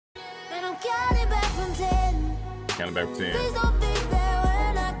counting back from 10. Counting back from 10. Please don't be there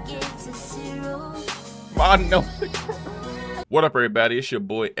when I get to 0. I know. What up, everybody? It's your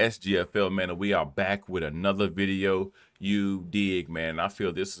boy SGFL, man, and we are back with another video. You dig, man. I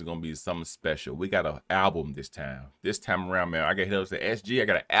feel this is gonna be something special. We got an album this time. This time around, man, I got hit up and said, SG, I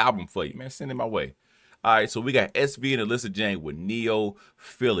got an album for you, man. Send it my way. All right, so we got SV and Alyssa Jane with Neo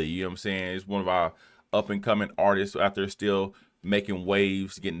Philly. You know what I'm saying? It's one of our up-and-coming artists out there still making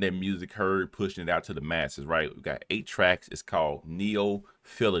waves, getting their music heard, pushing it out to the masses, right? We got 8 tracks. It's called Neo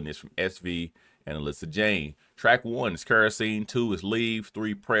Philly, and it's from SV and Alyssa Jane. Track 1 is Kerosene, 2 is Leave,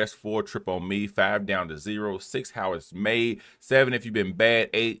 3 Press, 4 Trip on Me, 5 Down to 0, 6 How It's Made, 7 If You've Been Bad,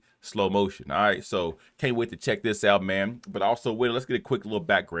 8 Slow Motion. All right, so can't wait to check this out, man. But also, wait, let's get a quick little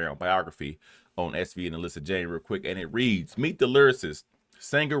background biography on SV and Alyssa Jane real quick, and it reads: meet the lyricist,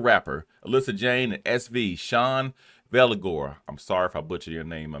 singer, rapper Alyssa Jane and SV Sean Veligor. I'm sorry if I butcher your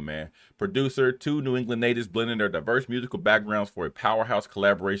name, my man. Producer, 2 New England natives blending their diverse musical backgrounds for a powerhouse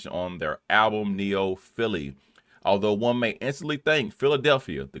collaboration on their album Neo Philly. Although one may instantly think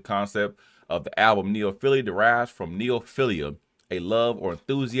Philadelphia, the concept of the album Neo Philly derives from neophilia, a love or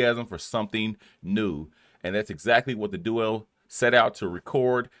enthusiasm for something new. And that's exactly what the duo set out to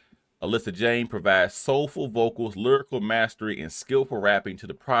record. Alyssa Jane provides soulful vocals, lyrical mastery, and skillful rapping to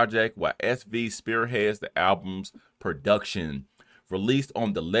the project, while SV spearheads the album's production. Released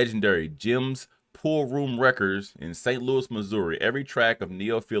on the legendary Jim's Pool Room Records in St. Louis, Missouri, every track of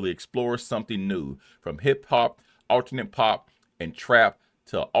Neo Philly explores something new, from hip-hop, alternate pop, and trap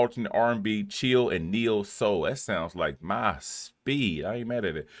to alternate R&B, chill, and neo soul. That sounds like my speed. I ain't mad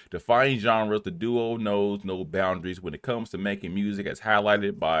at it. Defying genres, the duo knows no boundaries when it comes to making music, as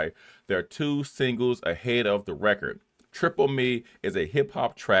highlighted by their 2 singles ahead of the record. Trip on Me is a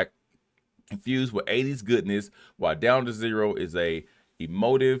hip-hop track infused with 80s goodness, while Down to 0 is a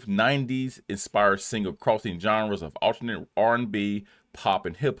emotive 90s inspired single crossing genres of alternate R&B, pop,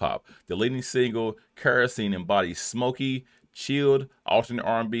 and hip-hop. The leading single, Kerosene, embodies smoky, chilled alternate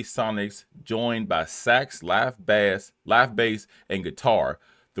R&B sonics joined by sax, live bass, and guitar.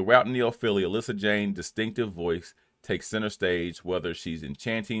 Throughout Neo Philly, Alyssa Jane's distinctive voice takes center stage, whether she's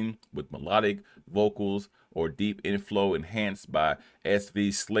enchanting with melodic vocals or deep inflow enhanced by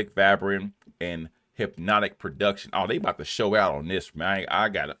SV's slick, vibrant, and hypnotic production. Oh, they about to show out on this, man.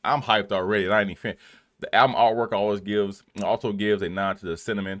 I'm hyped already. I ain't even. The album artwork also gives a nod to the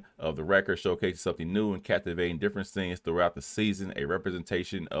sentiment of the record, showcasing something new and captivating different scenes throughout the season, a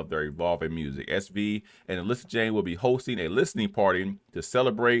representation of their evolving music. SV and Alyssa Jane will be hosting a listening party to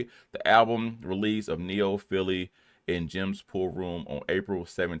celebrate the album release of Neo Philly in Jim's Pool Room on April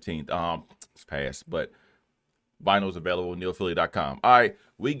 17th. It's past, but vinyl's available, neophilly.com. All right,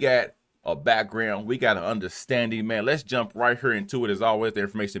 we got a background, we got an understanding, man. Let's jump right here into it. As always, the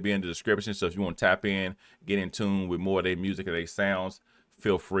information will be in the description, so if you want to tap in, get in tune with more of their music and their sounds,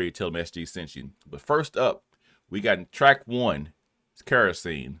 feel free to tell them SG sent you. But first up, we got track 1. It's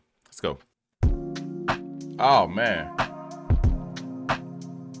Kerosene. Let's go. Oh, man.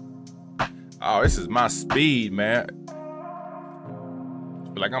 Oh, this is my speed, man.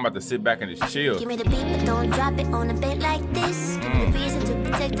 I feel like I'm about to sit back and just chill. Give me the beat, but don't drop it on a bed like this. Give me the reason to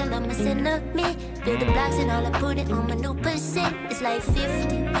protect all of my enemy. Build the blocks and all I put it on my new percent. It's like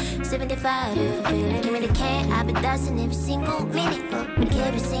 50, 75 if you feel it. Give me the can, I've been dancing every single minute. With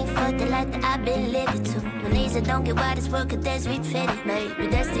kerosene for the life that I've been living to. When these I don't get why this world, cause that's repetitive. Maybe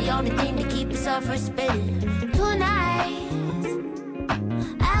that's the only thing to keep us all frustrated. Tonight,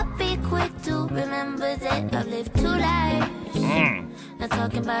 I'll be quick to remember that I've lived 2 lives. Not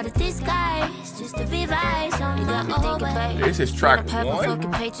talking about a disguise, just a revise. You got me thinking about this is track 1.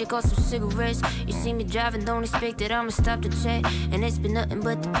 Fucking paycheck on some cigarettes. You see me driving, don't expect that I'ma stop to check. And it's been nothing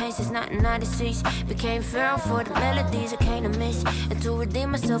but the pain since 1996. Became feral for the melodies I can't miss. And to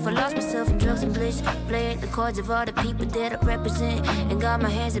redeem myself, I lost myself in drugs and bliss. Playing the cards of all the people that I represent. And got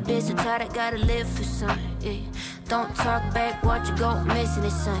my hands a bit so tired, I gotta live for something. Yeah. Don't talk back, watch you go missing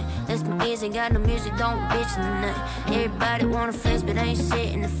this son. That's my ears, ain't got no music, don't bitch in the night. Everybody wanna flex, but ain't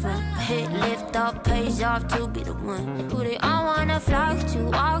shit in the front. Hit, lift up, pays off to be the one who they all wanna flock to,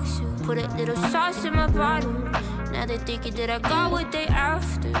 walk to. Put a little sauce in my bottle. Now they thinking that I got what they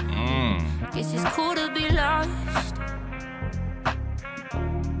after. Guess it's cool to be lost.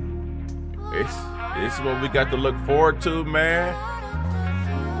 This is what we got to look forward to, man.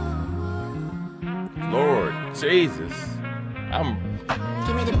 Lord Jesus,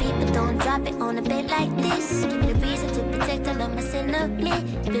 Give me the beat, but don't drop it on a bed like this. Give me the reason to protect all of my enemy.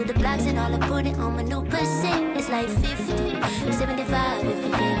 Build the blocks and all I put it on my new percent. It's like 50, 75 if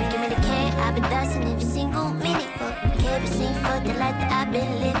you feel it. Give me the can, I've been dancing every single minute. Kerosene for the life that I've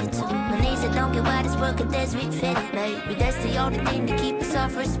been living to. When these work and that's we fit it, baby. That's the only thing to keep us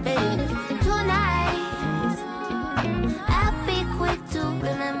off respect. Tonight, I'll be quick to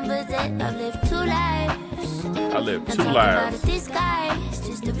remember that I've lived 2 lives. I lived 2 about lives. a disguise,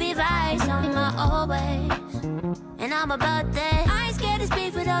 just to revise on my old ways. And I'm about that. I ain't scared to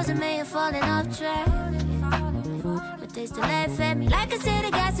speak for those that may have fallen off track. But they still laugh at me. Like I said,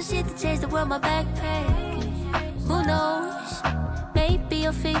 I got some shit to change the world, my backpack. Who knows? Maybe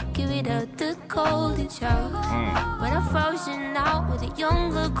I'll figure it out the golden child. But I'm frozen out with a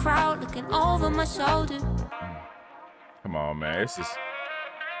younger crowd looking over my shoulder. Come on, man. This is...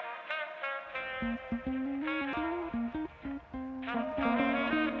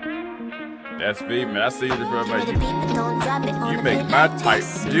 That's V, man. I see this right back. You make my type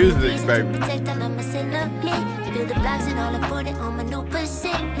music, baby. Build the blocks and all I put it on my new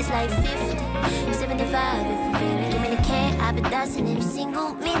percent. It's like 50, 75 if you feel it. Give me the can, I've been dancing every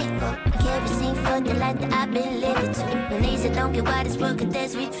single minute. Kerosene for the life that I've been living to. When these that don't get why this work and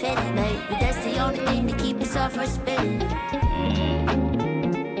that's we fit it, baby. That's the only thing to keep us off respect.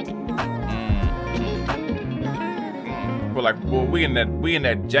 But like, well, we in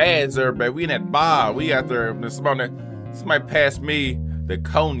that jazz there, baby. We in that bar. We out there. Somebody passed me the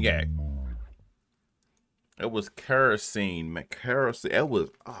cognac. It was kerosene, man. Kerosene. It was.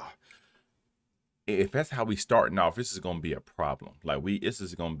 If that's how we starting off, this is gonna be a problem. Like this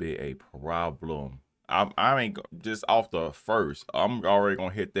is gonna be a problem. I ain't just off the first. I'm already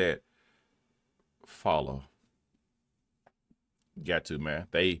gonna hit that follow. Got to, man.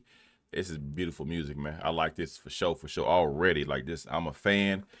 This is beautiful music, man. I like this for sure already. Like this, I'm a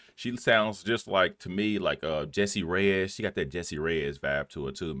fan. She sounds just like, to me, like Jessie Reyez. She got that Jessie Reyez vibe to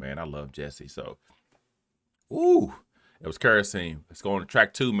her too, man. I love Jessie. So, ooh, it was Kerosene. Let's go on to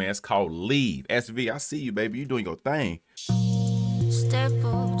track 2, man. It's called Leave. SV, I see you, baby. You doing your thing. Step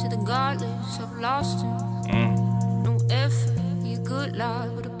up to the godless, I've lost him. No effort, you good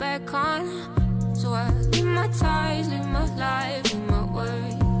love with a back on. So I leave my ties, live my life, live my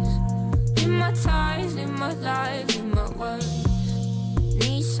words. Live my ties, live my life, live my words.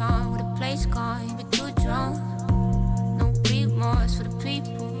 Nissan with a place gone, you been too drunk. No remorse for the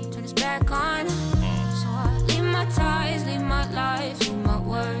people, turn this back on. So I leave my ties, live my life, live my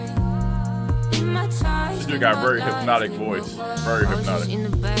words. Live my ties. You got very hypnotic voice, very hypnotic. In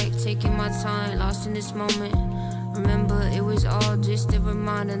the back, taking my time, lost in this moment. Remember, it was all just a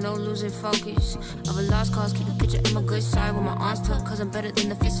reminder, no losing focus. Of a lost cause, keep a picture on my good side with my arms tucked, cause I'm better than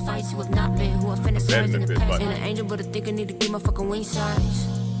the fist fights who have not been, who I fantasize in the past. Ain't an angel, but I think I need to get my fucking wing size.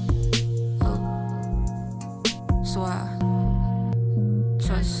 Oh. So I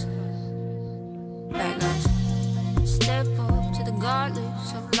trust that guys. Step up to the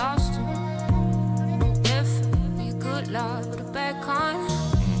godless, I've lost him. No effort, you good love with a back on.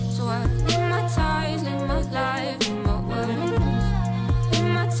 So I live my ties, live my life, live my words. Live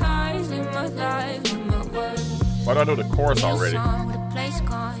my ties, live my life, live my words. Why do I know the chorus already?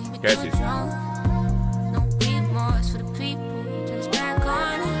 Catch it. No remorse for the people, turn this back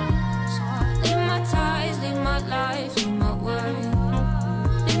on. So I live my ties, live my life, live my words.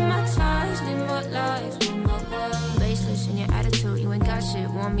 Live my ties, live my life, live my words. Baseless in your attitude, you ain't got shit.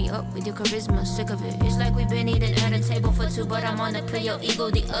 Warm me up with your charisma, sick of it. It's like we've been eating at a table for 2, but I'm on the play your ego,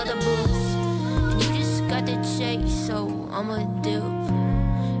 the other booths. And you just got the chase, so I'ma dip.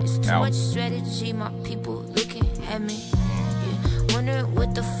 It's too much strategy, my people looking at me. Yeah, wondering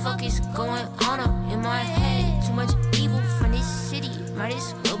what the fuck is going on up in my head. Too much evil from this city, might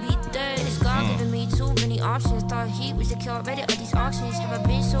as well be dead. It's God giving me too many options. Thought he was the cure already of these auctions. Have I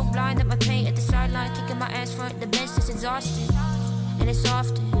been so blind that my pain at the sideline, kicking my ass front the bench is exhausted. And it's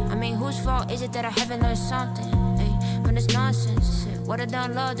often, I mean, whose fault is it that I haven't learned something? Hey, when it's nonsense, water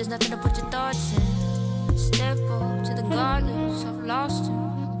down love, there's nothing to put your thoughts in. Step up to the godless, I've lost him.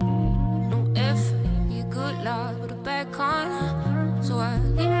 No effort, you good love with a back on. So I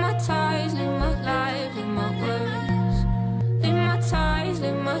leave my ties, live my life, live my words. Live my ties,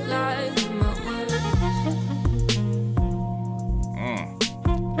 live my life, live my words.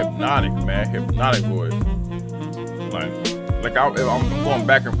 Hypnotic, man. Hypnotic voice. Like I'm going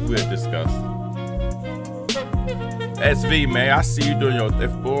back and forth discuss. SV, man, I see you doing your.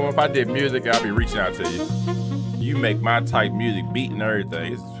 If I did music, I'd be reaching out to you. You make my type music, beat and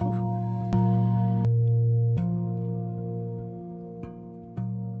everything.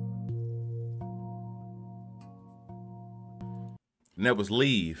 And that was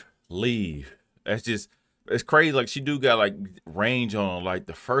Leave. That's just, it's crazy. Like, she do got like range on, like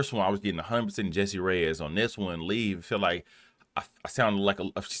the first one I was getting 100% Jessie Reyez. On this one, Leave, I feel like I sounded like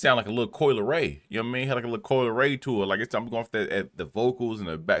she sounded like a little Coil Ray. You know what I mean? Had like a little Coil Ray to her. Like I'm going off the vocals and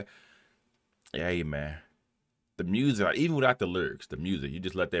the back. Hey, man. The music, like, even without the lyrics, the music, you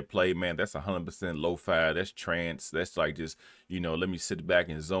just let that play, man. That's 100% lo-fi. That's trance. That's like just, you know, let me sit back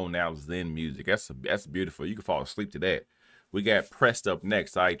and zone out Zen music. That's beautiful. You can fall asleep to that. We got Pressed up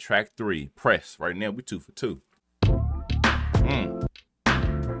next. All right, track 3, Press. Right now, we 2 for 2.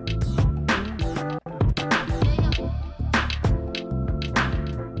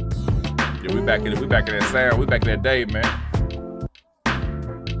 Yeah, we back in that sound. We back in that day, man.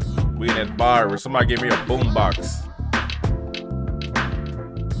 We in that bar where somebody gave me a boombox.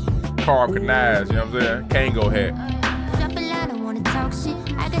 Carl Canaz, you know what I'm saying? Kango hat. Drop a line, I wanna talk shit.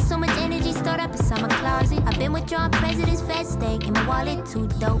 I got so much energy stored up inside my closet. I've been withdrawing president's fast steak in my wallet. Too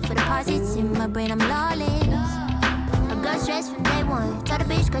dope for deposits in my brain, I'm lawless. I got stressed from day one. Tell the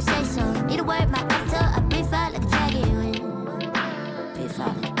bitch, go say something. Need to work my actor. I brief out like a dragon wind. Brief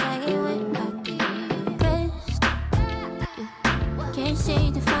out like a dragon wind. Can't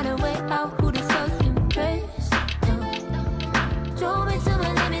seem to find a way out. Who the fuck impressed? Drove me to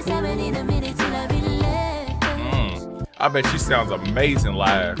my limits. Haven't need a minute till I relax. I bet she sounds amazing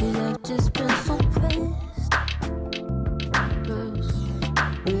live. I've just been so pressed.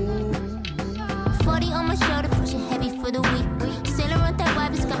 40 on my shoulder, pushing heavy for the week. Sailing around that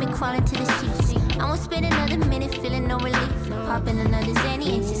vibe, it's got me crawling to the sheets. I won't spend another minute feeling no relief. Popping another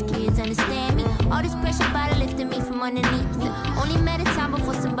Zanny, anxious kids understand me. All this pressure body lifting me from underneath. Only matter time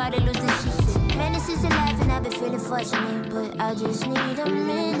before somebody lose the sheets. Menace is alive and I've been feeling fortunate, but I just need a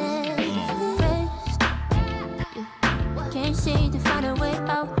minute. Pressed. Can't seem to find a way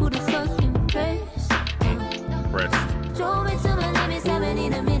out. Who the fuck impressed? Pressed. Drove me to my limits. Haven't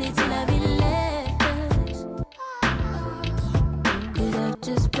need a minute till I relax. Cause I've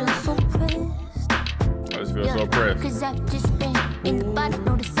just been so pressed. I just feel so pressed. Cause I've just been in the bottom.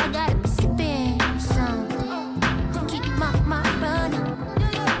 Notice I gotta be sipping something to keep my mind running.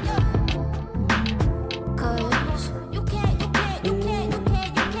 Cause you can't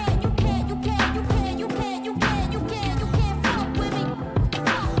fuck with me.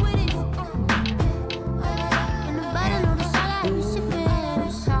 Fuck with it. In the bottom, notice I gotta be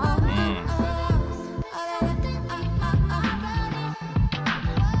sipping something.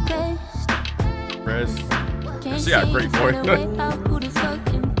 Pressed. She got a great voice. Who the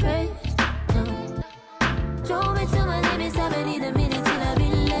fuck impressed? Drove me to my limits. Haven't need a minute till I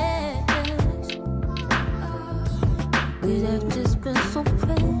relax. Cause I've just been so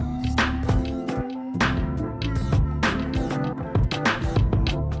pressed.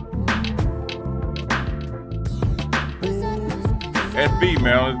 That beat,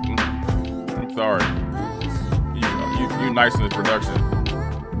 man. I'm sorry. You nice in this production.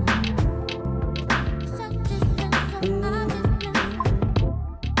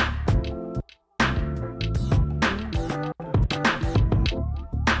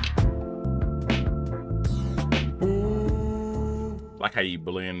 Like how you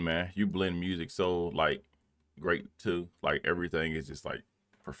blend, man. You blend music so like great too. Like everything is just like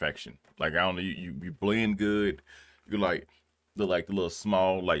perfection. Like I don't know, you blend good. You like the little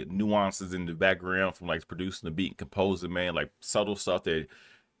small like nuances in the background from like producing the beat and composing, man. Like subtle stuff that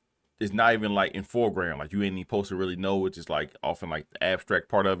is not even like in foreground. Like you ain't even supposed to really know. It's just like often like the abstract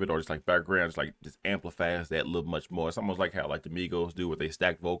part of it, or just like background. It's like just amplifies that a little much more. It's almost like how like the Migos do with they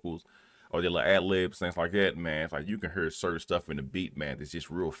stack vocals. Or they like ad libs, things like that, man. It's like you can hear certain stuff in the beat, man. It's just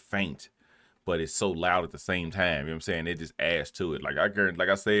real faint, but it's so loud at the same time. You know what I'm saying? It just adds to it. Like I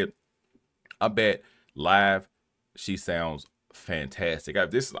said, I bet live she sounds fantastic. I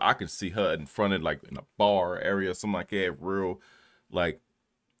can see her in front of like in a bar area, something like that, real like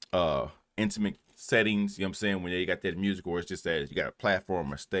intimate settings. You know what I'm saying? When you got that music, or it's just that you got a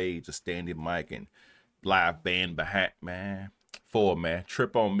platform, a stage, a standing mic, and live band behind, man. 4, man.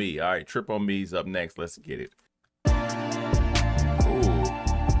 Trip on Me. All right, Trip on Me's up next. Let's get it. Ooh.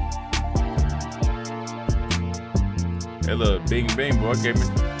 That little Bing Bing boy gave me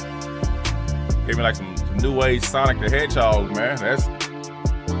like some new age Sonic the Hedgehog, man. That's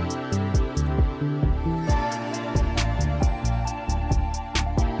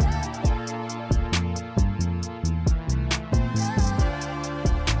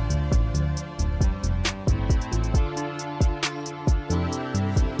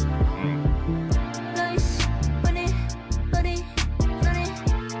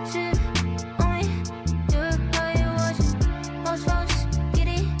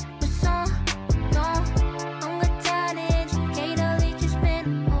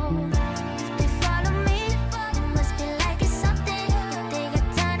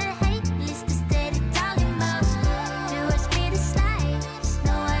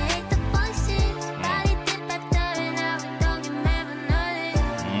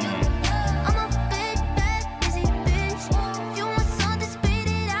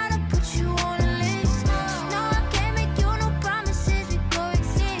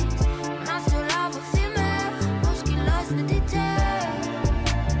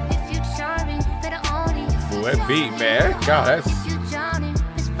Ooh, that beat, man. God, that's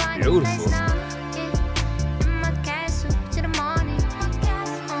beautiful.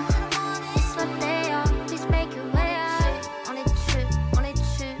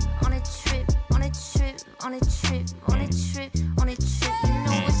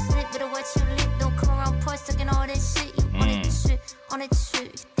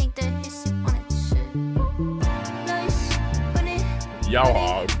 Y'all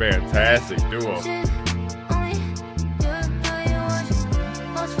are a fantastic duo.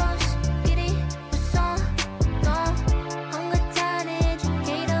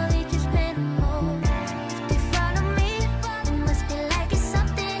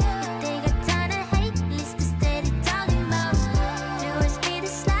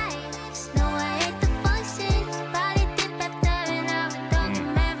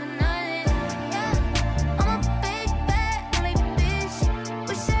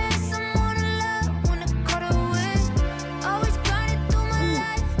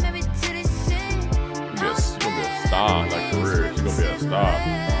 Like for real, she's gonna be a star.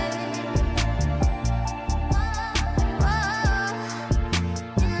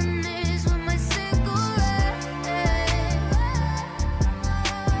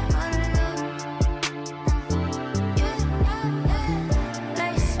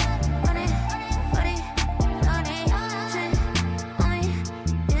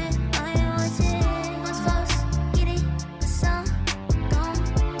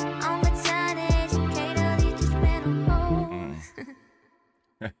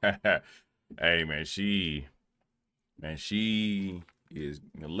 Hey man, she is,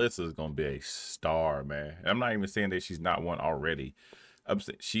 Alyssa's gonna be a star, man. I'm not even saying that she's not one already. I'm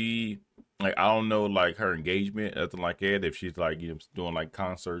saying she, like, I don't know, like her engagement, nothing like that. If she's like, you know, doing like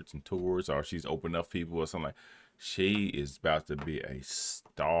concerts and tours, or she's opening up people or something, like, she is about to be a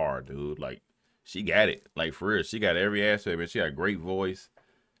star, dude. Like, she got it, like for real. She got every aspect, man. She got a great voice.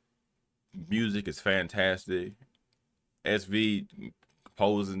 Music is fantastic. SV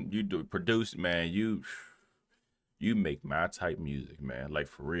composing, you do produce, man. You make my type music, man. Like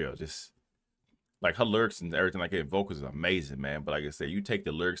for real, just like her lyrics and everything like that. Vocals is amazing, man. But like I said, you take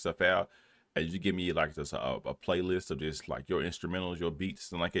the lyric stuff out and you give me like just a playlist of just like your instrumentals, your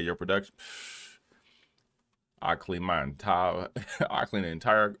beats, and like your production. I clean my entire, I clean the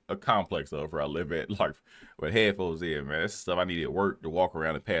entire complex of where I live at, like with headphones in, man. That's stuff I need at work to walk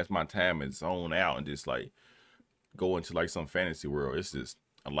around and pass my time and zone out and just like go into like some fantasy world. It's just,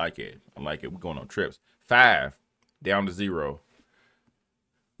 I like it. I like it. We're going on trips. 5 down to 0.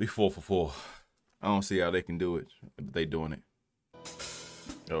 We 4 for 4. I don't see how they can do it, but they doing it.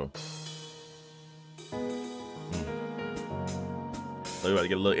 Oh. So we about to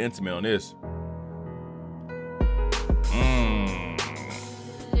get a little intimate on this.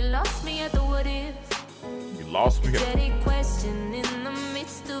 You lost me at the what if. You lost me. Steady question in the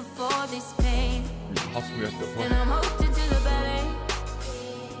midst of all this pain. You lost me at the what? And I'm hooked into the ballet.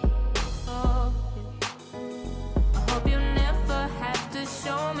 Oh, yeah. I hope you never have to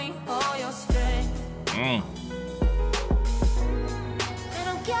show me all your strength. And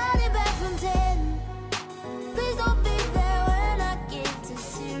I'm counting back from 10. Please don't be there when I get to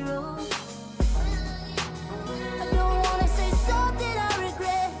 0. I don't wanna say something I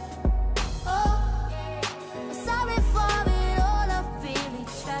regret. Oh, I'm sorry for it all. I really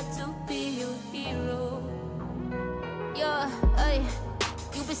tried to be your hero. Yeah, hey,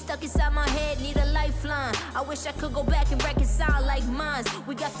 you've been stuck inside my head, need a lifeline. I wish I could go back and reconcile like mine.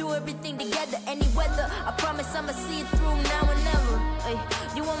 We got through everything together, any weather. I promise I'ma see it through now and never. Hey,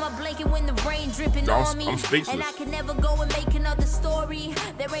 you want my blanket when the rain dripping on me, I'm speechless. and I can never go and make another story.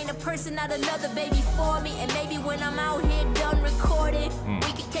 There ain't a person, not another baby for me. And maybe when I'm out here done recording,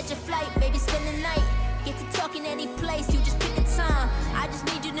 we could catch a flight, maybe spend the night. Get to talking any place, you just pick a time. I just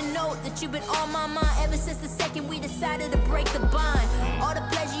need you to know that you've been on my mind ever since the second we decided to break the bond. All the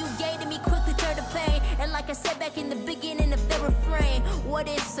pleasure you gave to me quickly turned to pain. And like I said back in the beginning of the refrain, what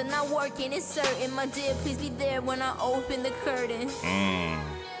ifs are not working, it's certain. My dear, please be there when I open the curtain. And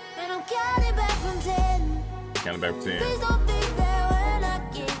I'm counting back from 10. Counting back from 10. Please don't be there when I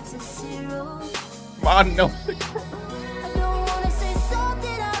get to 0. I know. I don't wanna say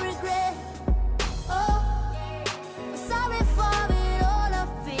something I regret. Oh, I'm sorry for it all. I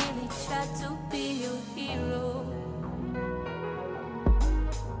really tried to be your hero.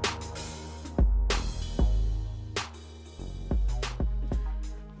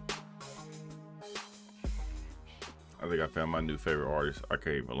 I think I found my new favorite artist. I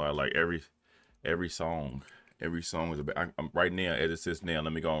can't even lie. Like every song is I'm right now. As it sits now,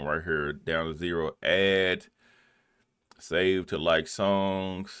 let me go on right here down to 0. Add, save to like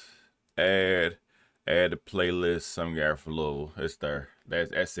songs. Add. Add the playlist. Some guy for little. It's there.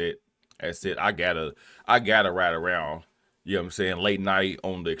 That's it. That's it. I gotta ride around. You know what I'm saying? Late night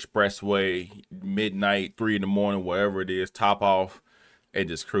on the expressway, midnight, 3 in the morning, wherever it is, top off, and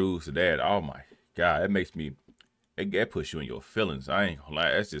just cruise to that. Oh my God, that makes me, it puts you in your feelings. I ain't gonna lie.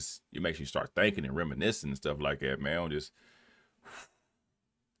 That's just, it makes you start thinking and reminiscing and stuff like that, man.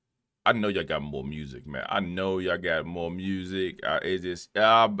 I know y'all got more music, man. I know y'all got more music. It's just,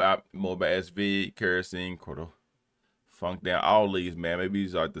 more about SV, Kerosene, Funk Down, all these, man. Maybe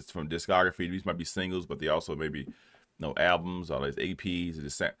these are from discography. These might be singles, but they also maybe albums, all these APs.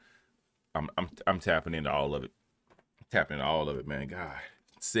 I'm tapping into all of it. Tapping into all of it, man. God,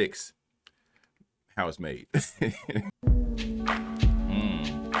 6. How it's made. It's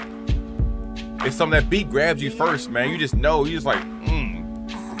something that beat grabs you first, man. You just know. You just like,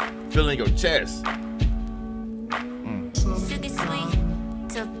 feeling your chest. Sugar sweet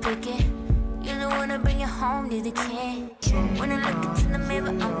to pick it. You don't wanna bring it home to the kid. When I look into the mirror,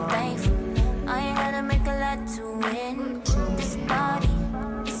 I'm thankful. I ain't had to make a lot to win. This body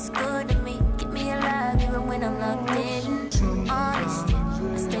is good to me. Keep me alive even when I'm locked in. Honestly,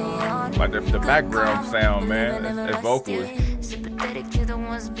 I stay on. Like the background sound, man. That's vocal. Sympathetic to the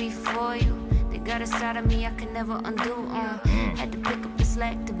ones before you. They got a side of me I can never undo. Had to pick up the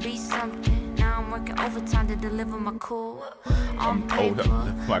slack to be something. Now I'm working overtime to deliver my cool. On paper,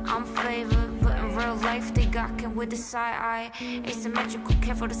 I'm favored, but in real life they gawking with the side eye. Asymmetrical,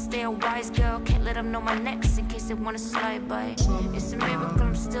 careful to stay a wise girl. Can't let them know my next in case they wanna slide by. It's a miracle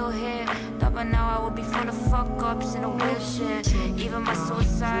I'm still here. Thought by now I would be full of fuck-ups in a wheelchair. Even my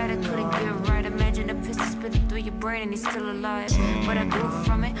suicide I couldn't get right. Imagine a pistol spitting through your brain and he's still alive. But I grew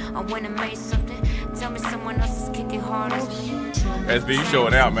from it, I went and made something. Tell me someone else is kicking hard as me. SB, you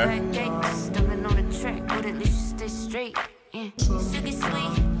showing out, man. Stumbling on the track, but at least you stay straight. Sugar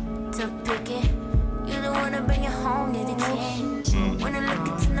sweet to pick it. You don't wanna bring it home to the kid. When I look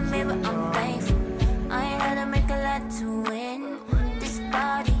into the mirror, I'm thankful. I ain't had to make a lot to win. This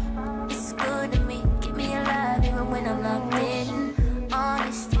body is good to me. Keep me alive even when I'm locked in.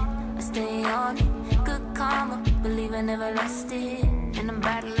 Honestly, I stay on it. Good karma, believe I never lost it. And I'm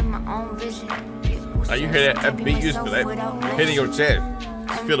battling my own vision. Now you hear that beat, you feel that hitting your chest.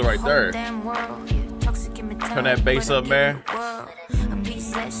 You feel it right there. Turn that bass up, man. A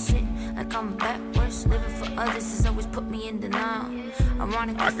piece that shit, like I'm backwards. Living for others has always put me in denial.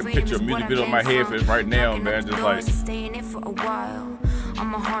 I can picture a music video in my head right now, man. Just like staying in for a while.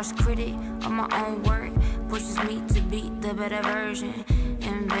 I'm a harsh critic of my own work. Pushes me to be the better version.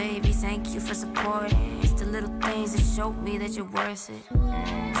 And baby, thank you for supporting. It's the little things that show me that you're worth it.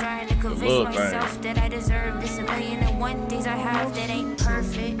 Trying to convince myself that I deserve this. 1,000,001 things I have that ain't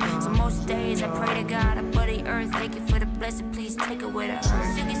perfect. So most days I pray to God, I buddy earth. Thank you for the blessing, please take it with a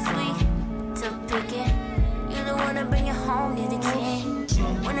earth. Sugar sweet to pick it. You don't wanna bring it home to the kid.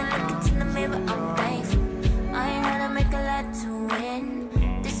 When I look into the mirror, I'm thankful. I ain't had to make a lot to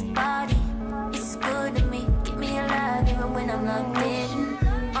win. This body is good to me. Keep me alive even when I'm locked in.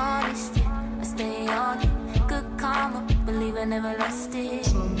 Honestly, I stay on it. Good karma, believe I never lost it.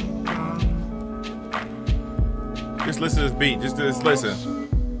 just listen to this beat. Just listen.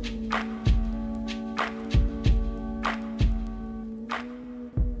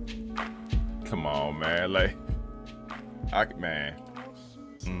 Come on, man. Like, man.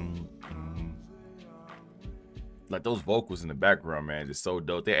 Like those vocals in the background, man, just so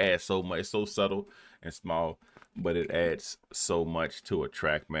dope. They add so much. It's so subtle and small, but it adds so much to a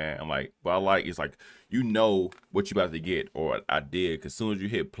track, man. And like, what I like is like, you know what you about to get, or I did, because as soon as you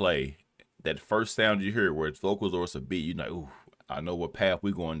hit play, that first sound you hear, where it's vocals or it's a beat, you're like, ooh, I know what path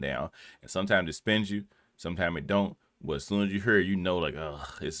we're going down. And sometimes it spins you, sometimes it don't. But as soon as you hear it, you know, like, oh,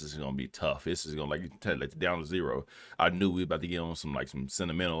 this is gonna be tough. This is gonna, like, you tell, like, down to zero. I knew we were about to get on some, like, some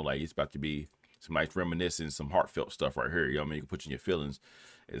sentimental, like, it's about to be some nice reminiscence, some heartfelt stuff right here. You know what I mean? You can put in your feelings.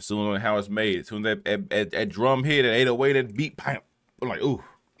 As soon as how it's made, as soon as that drum hit, that 808, that beat, I'm like, ooh.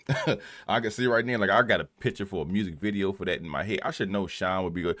 I can see right now, like, I got a picture for a music video for that in my head. I should know Sean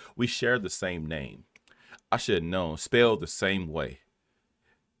would be good. We share the same name. I should have known, spelled the same way.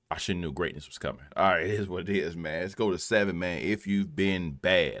 I should have knew greatness was coming. All right, here's what it is, man. Let's go to 7, man. If You've Been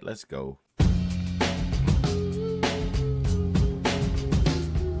Bad. Let's go.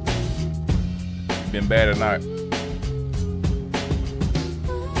 Been bad or not?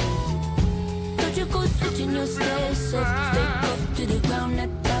 Don't you go switching your stairs up, stay close to the ground that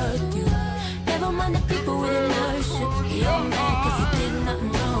hurt you. Never mind the people with inertia. You're mad cause you did not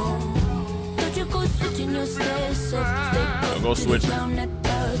know. Don't you go switching your stairs up, stay close to the ground that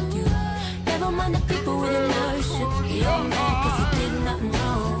hurt you. Never mind the people with inertia. You're mad cause you did not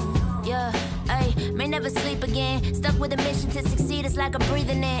know. Yeah, ayy. sleep again. Stuck with a mission to succeed, it's like I'm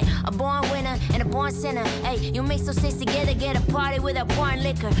breathing in. A born winner and a born sinner. Hey, you mix those things together, get a party without pouring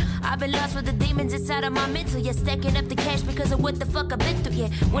liquor. I've been lost with the demons inside of my mental. Yeah, stacking up the cash because of what the fuck I've been through. Yeah,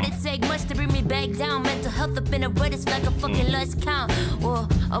 would it take much to bring me back down? Mental health up in a rut, it's like a fucking lost count. Well,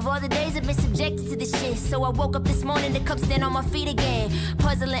 of all the days I've been subjected to this shit, so I woke up this morning to come stand on my feet again.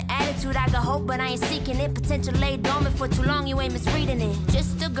 Puzzling attitude, I got hope, but I ain't seeking it. Potential laid dormant for too long, you ain't misreading it.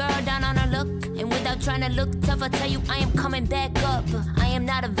 Just a girl down on her luck, and without trying to look tough, I tell you I am coming back up. I am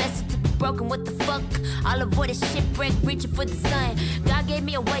not a vessel to be broken, what the fuck? I'll avoid a shipwreck, reaching for the sun. God gave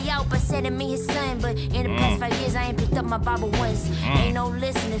me a way out by sending me his son, but in the past 5 years I ain't picked up my Bible once. Ain't no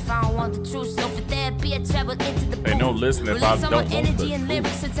listen if I don't want the truth, so for therapy I travel into the booth. Ain't no listen if I don't want the energy truth. And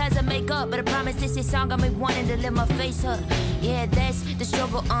lyrics sometimes I make up, but I promise this is song got me wanting to lift my face up. Yeah, that's the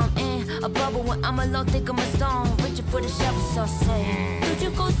struggle I'm in. A bubble when I'm alone, think I'm a stone. Reaching for the shovel, so say, could you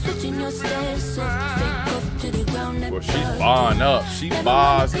go switching your stairs up, fake up to the ground? Well, she's barring up. She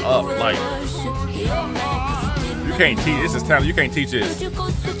bars up like you can't teach. This is talent. You can't teach this. Could you go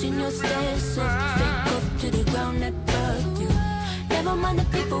switching your stairs up, fake up to the ground that birthed you? Never mind the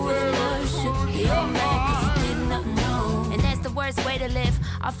people with worship. You're mad 'cause you did not know. And that's the worst way to live.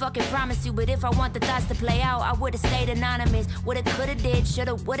 I fucking promise you, but if I want the thoughts to play out, I would've stayed anonymous. Woulda, coulda, did,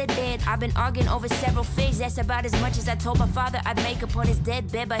 shoulda, woulda, did. I've been arguing over several figs. That's about as much as I told my father I'd make up on his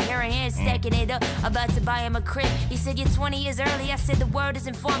deathbed. But here I am, stacking it up, about to buy him a crib. He said, you're 20 years early. I said, the word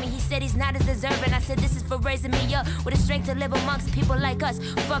isn't for me. He said, he's not as deserving. I said, this is for raising me up with the strength to live amongst people like us.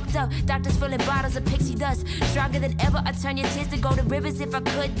 Fucked up, doctors filling bottles of pixie dust. Stronger than ever, I turn your tears to go to rivers if I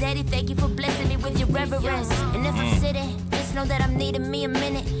could. Daddy, thank you for blessing me with your reverence. And if I'm sitting, just know that I'm needing me a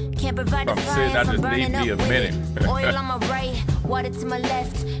minute. Can't provide the fire if I'm burning up with it. Oil on my right, water to my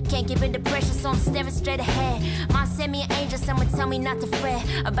left. Can't give in to pressure, so I'm staring straight ahead. Mom sent me an angel, someone tell me not to fret.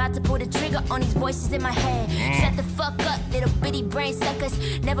 About to pull the trigger on these voices in my head. Shut the fuck up, little bitty brain suckers.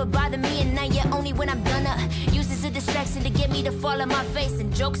 Never bother me and now you're only when I'm done up. Use this as a distraction to get me to fall on my face.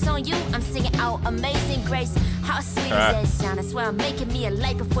 And jokes on you, I'm singing out Amazing Grace. How sweet is that sound? I swear I'm making me a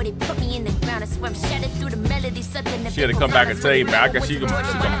light before they put me in the ground. I swear I'm shattered through the melody, something that she had to come back and tell you, man. I guess she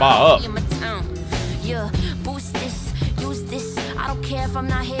can bar up. Yeah, boost this, use this. I don't care if I'm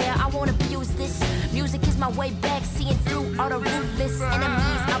not here, I won't abuse this. Music is my way back, seeing through all the ruthless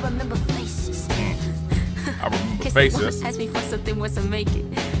enemies. I remember faces. I remember faces. Ask me for something once I make it.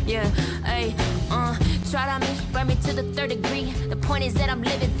 Yeah, hey, try on me, burn me to the 3rd degree. The point is that I'm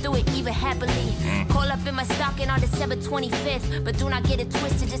living through it, even happily. Call up in my stocking on December 25th, but do not get it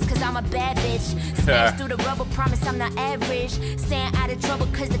twisted just cause I'm a bad bitch. Smash through the rubber, promise I'm not average. Staying out of trouble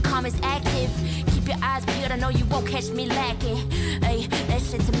cause the karma's active. Keep your eyes peeled, I know you won't catch me lacking. Hey, that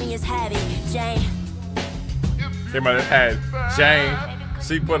shit to me is habit, Jane. Came out of had Jane.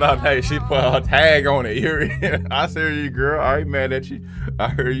 She put out, hey, she put her tag on it. I hear you, girl. I ain't mad at you. I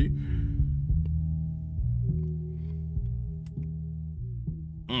heard you.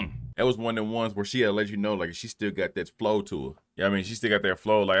 That was one of the ones where she had to let you know, like, she still got that flow to her. Yeah, I mean, she still got that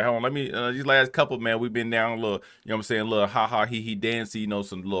flow. Like, hold on, let me, these last couple, man, we've been down a little, you know what I'm saying, a little ha-ha, he-he, dancey, you know,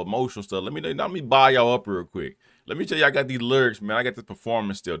 some little emotional stuff. Let me buy y'all up real quick. Let me tell you, I got these lyrics, man. I got this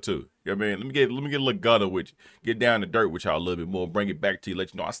performance still, too. You know what I mean? Let me get a little gutter with you. Get down to dirt with y'all a little bit more. Bring it back to you.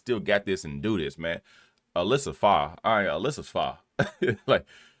 Let you know I still got this and do this, man. Alyssa fire. All right, Alyssa's fire. Like,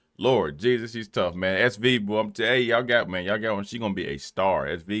 Lord Jesus, she's tough, man. SV, boy, I'm telling you, y'all got one. She gonna be a star.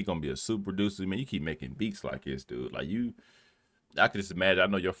 SV gonna be a super producer, man. You keep making beats like this, dude. Like I could just imagine. I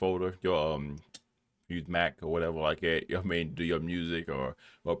know your folder, your use Mac or whatever like that. You know what I mean, do your music or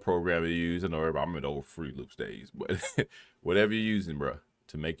what program you use. I know I'm in the old Fruit Loops days, but whatever you're using, bro,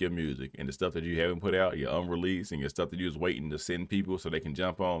 to make your music and the stuff that you haven't put out, your unreleased, and your stuff that you're just waiting to send people so they can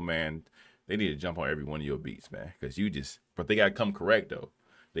jump on, man. They need to jump on every one of your beats, man, because but they gotta come correct though.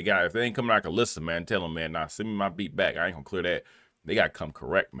 If they ain't coming like Alyssa, man, tell them, man, nah, send me my beat back. I ain't gonna clear that. They gotta come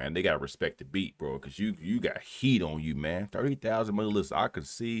correct, man. They gotta respect the beat, bro, because you got heat on you, man. 30,000 milliliters. I could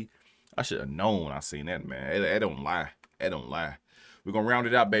see. I should have known when I seen that, man. It don't lie. It don't lie. We're gonna round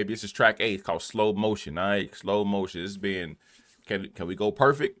it out, baby. This is track 8. It's called Slow Motion. All right, Slow Motion. This been. Can we go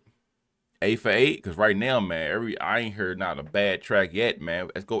perfect? 8 for 8, because right now, man, I ain't heard not a bad track yet, man.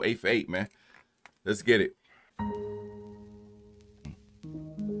 Let's go 8 for 8, man. Let's get it.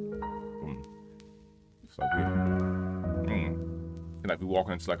 It's like we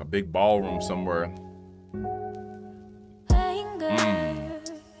walking into like a big ballroom somewhere.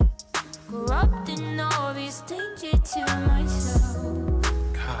 Corrupting all these danger to myself.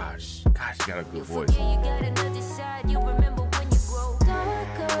 Gosh, you got a good voice. You got another side, you remember when you grow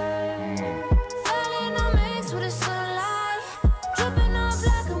darker. Falling on mix with the sunlight. Dripping off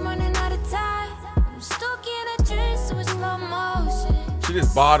like I'm running out of time. I'm stuck in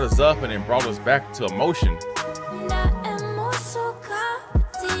just barred us up and then brought us back to emotion.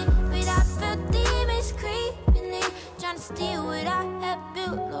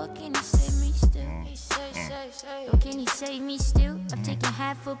 Can he save me still? I'm taking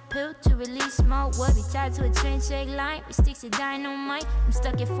half a pill to release smoke. What be tied to a train check line with sticks of dynamite. I'm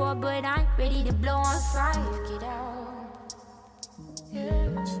stuck at 4, but I'm ready to blow on fire. Get out.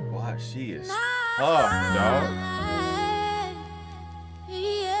 Yeah. Wow, she is tough, dog.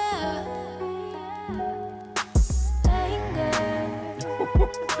 Yeah.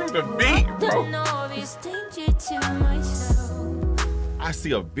 The beat, bro. I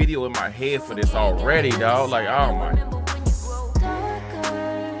see a video in my head for this already, dog. Like, oh my.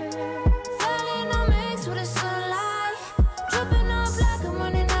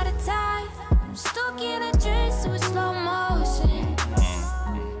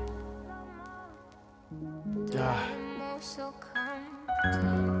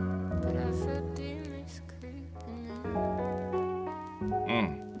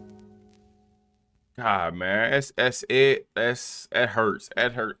 God, man, that's it. That hurts.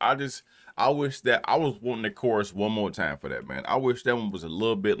 That hurt. I wish that I was wanting the chorus one more time for that, man. I wish that one was a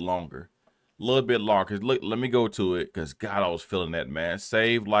little bit longer. A little bit longer. Cause let me go to it. Cause God, I was feeling that, man.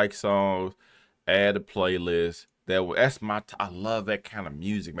 Save like songs, add a playlist. That's my. I love that kind of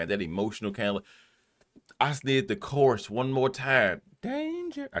music, man. That emotional kind of. I just need the chorus one more time.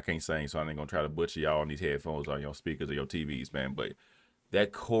 Danger. I can't sing, so I ain't gonna try to butcher y'all on these headphones on your speakers or your TVs, man. But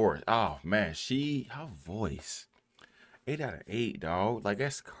that chorus, oh man, her voice, 8 out of 8, dog. Like,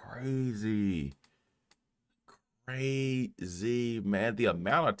 that's crazy. Crazy, man. The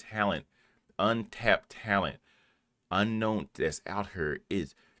amount of talent, untapped talent, unknown that's out here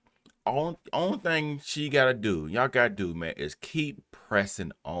is only thing she gotta do, y'all gotta do, man, is keep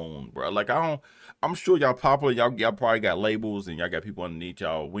pressing on, bro. Like, I'm sure y'all popular, y'all probably got labels and y'all got people underneath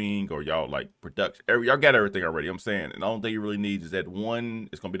y'all wing or y'all like production. Y'all got everything already. I'm saying, and the only thing you really need is that one.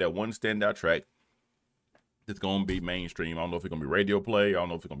 It's gonna be that one standout track that's gonna be mainstream. I don't know if it's gonna be radio play. I don't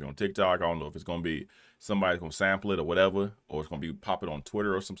know if it's gonna be on TikTok. I don't know if it's gonna be somebody's gonna sample it or whatever, or it's gonna be popping on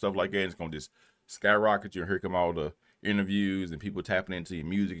Twitter or some stuff like that. It's gonna just skyrocket you, and here come all the interviews and people tapping into your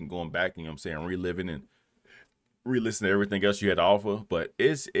music and going back, you know what I'm saying, reliving and re-listening to everything else you had to offer. But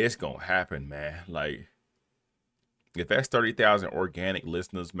it's gonna happen, man. Like, if that's 30,000 organic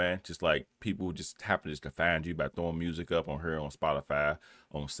listeners, man, just like people just happen just to find you by throwing music up on her on Spotify,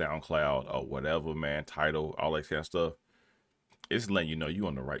 on SoundCloud, or whatever, man, Tidal, all that kind of stuff, it's letting you know you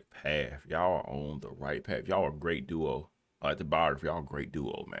on the right path. Y'all are on the right path. Y'all are a great duo. At the biography, y'all a great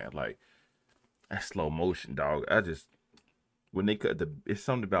duo, man. Like, that slow motion, dog. When they cut it's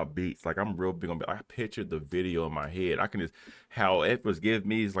something about beats. Like, I'm real big on. I pictured the video in my head. I can just, how it was give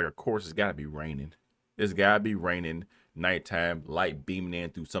me is like, of course, it's gotta be raining. It's gotta be raining, nighttime, light beaming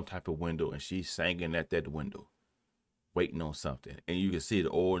in through some type of window, and she's singing at that window, waiting on something. And you can see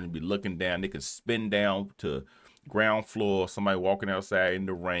the oil and be looking down. They can spin down to ground floor. Somebody walking outside in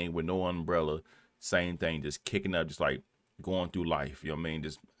the rain with no umbrella. Same thing, just kicking up, just like going through life. You know what I mean?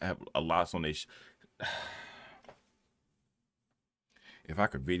 Just have a lot on this. If I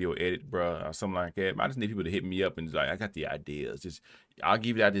could video edit, bro, or something like that, I just need people to hit me up and just like, I got the ideas. Just, I'll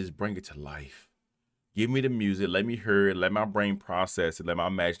give you that. Just bring it to life. Give me the music. Let me hear it. Let my brain process it. Let my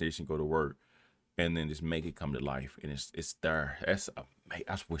imagination go to work, and then just make it come to life. And it's there. That's mate.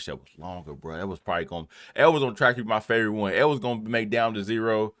 I just wish that was longer, bro. That was probably going. That was on track to be my favorite one. It was gonna make Down to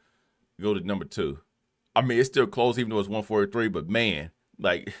Zero go to number 2. I mean, it's still close, even though it's 143. But man,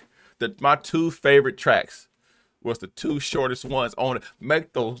 like, my 2 favorite tracks was the 2 shortest ones on it.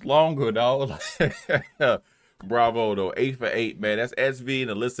 Make those longer, dog. Bravo, though. 8 for 8, man. That's SV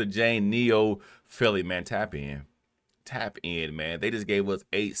and Alyssa Jane, Neo, Philly, man. Tap in. Tap in, man. They just gave us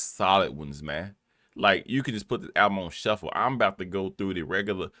 8 solid ones, man. Like, you can just put this album on shuffle. I'm about to go through the rest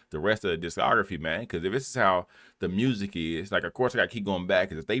of the discography, man. Because if this is how the music is, like, of course, I got to keep going back.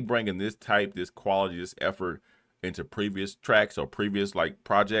 Because if they bringing this type, this quality, this effort into previous tracks or previous, like,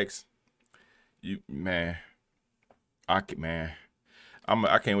 projects, man, I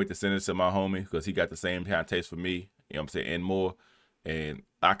can't wait to send this to my homie, because he got the same kind of taste for me, you know what I'm saying, and more. And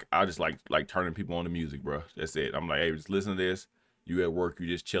I just like turning people on to music, bro. That's it. I'm like, hey, just listen to this. You at work, you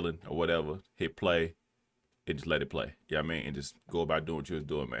just chilling or whatever. Hit play and just let it play. You know what I mean? And just go about doing what you was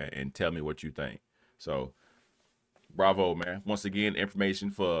doing, man. And tell me what you think. So, bravo, man. Once again,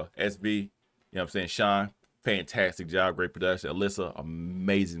 information for SB. You know what I'm saying? Sean, fantastic job. Great production. Alyssa,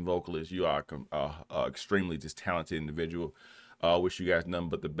 amazing vocalist. You are extremely just talented individual. Wish you guys nothing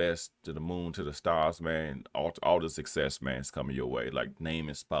but the best, to the moon, to the stars, man. All the success, man, is coming your way. Like, name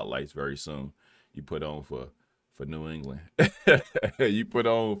and spotlights very soon. You put on for for New England. You put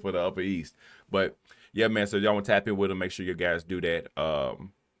on for the Upper East. But yeah, man, so y'all want to tap in with them, make sure you guys do that.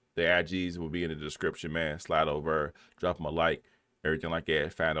 The IGs will be in the description, man. Slide over, drop them a like, everything like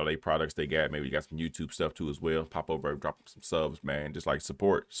that. Find all their products they got. Maybe you got some YouTube stuff too as well. Pop over, drop them some subs, man. Just like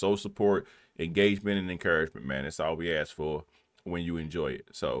support, engagement, and encouragement, man. That's all we ask for when you enjoy it.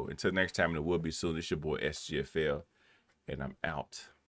 So until next time, and it will be soon. It's your boy SGFL, and I'm out.